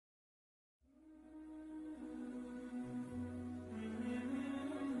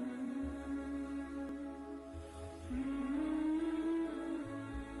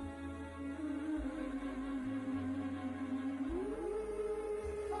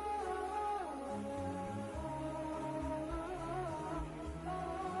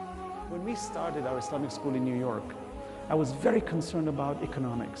when we started our Islamic school in New York, I was very concerned about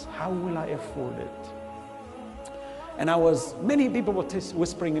economics. How will I afford it? And many people were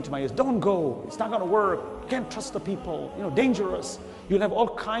whispering into my ears, don't go, it's not going to work, you can't trust the people, dangerous. You'll have all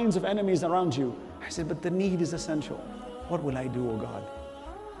kinds of enemies around you. I said, but the need is essential. What will I do, oh God?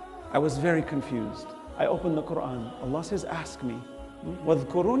 I was very confused. I opened the Quran. Allah says, ask me.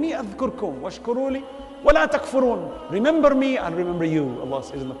 وَاذْكُرُونِي أَذْكُرْكُمْ وَاشْكُرُوا لِي وَلَا تَكْفُرُونَ. Remember me, I'll remember you, Allah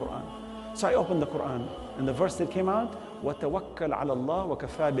says in the Quran. So I opened the Quran, and the verse that came out, وَتَوَكَّلْ عَلَى اللَّهِ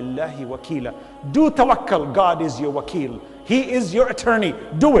وَكَفَى بِاللَّهِ وَكِيلًا. Do tawakkal, God is your wakil. He is your attorney,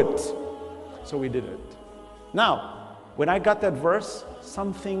 do it. So we did it. Now, when I got that verse,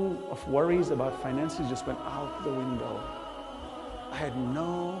 something of worries about finances just went out the window. I had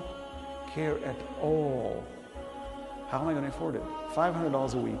no care at all. How am I going to afford it?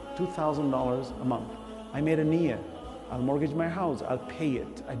 $500 a week, $2,000 a month. I made a niyyah. I'll mortgage my house, I'll pay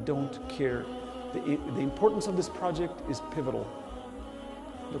it. I don't care. The importance of this project is pivotal.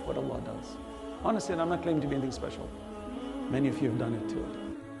 Look what Allah does. Honestly, and I'm not claiming to be anything special. Many of you have done it too.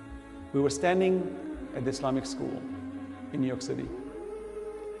 We were standing at the Islamic school in New York City.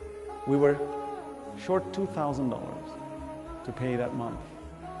 We were short $2,000 to pay that month.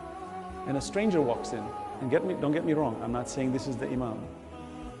 And a stranger walks in. And don't get me wrong, I'm not saying this is the Imam.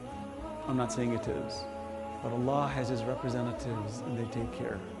 I'm not saying it is. But Allah has His representatives and they take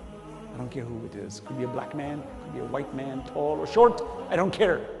care. I don't care who it is. Could be a black man, could be a white man, tall or short. I don't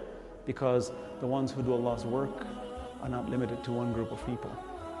care. Because the ones who do Allah's work are not limited to one group of people.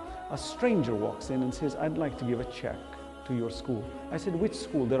 A stranger walks in and says, I'd like to give a check to your school. I said, which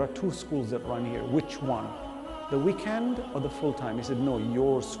school? There are 2 schools that run here. Which one? The weekend or the full-time? He said, no,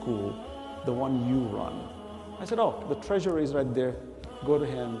 your school, the one you run. I said, oh, the treasurer is right there. Go to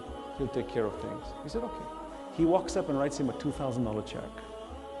him. He'll take care of things. He said, okay. He walks up and writes him a $2,000 check.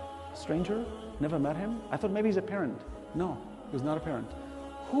 Stranger, never met him. I thought maybe he's a parent. No, he was not a parent.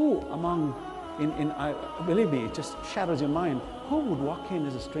 Who among, believe me, it just shatters your mind. Who would walk in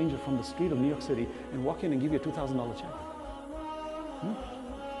as a stranger from the street of New York City and walk in and give you a $2,000 check?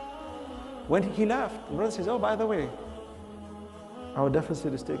 When he left, the brother says, oh, by the way, our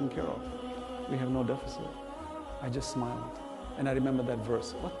deficit is taken care of. We have no deficit. I just smiled. And I remember that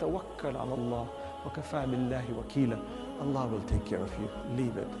verse, وَتَوَكَّلْ عَلَى اللَّهِ وَكَفَى بِاللَّهِ وَكِيلًا. Allah will take care of you.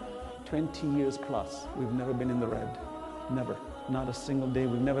 Leave it. 20 years plus, we've never been in the red. Never. Not a single day.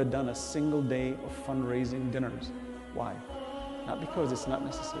 We've never done a single day of fundraising dinners. Why? Not because it's not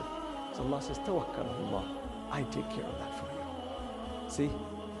necessary. So Allah says, Tawakkal Allah. I take care of that for you. See?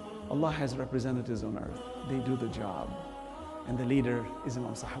 Allah has representatives on earth. They do the job. And the leader is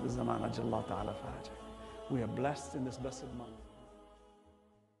Imam Sahib al-Zaman Ajallah Ta'ala Farajah. We are blessed in this blessed month.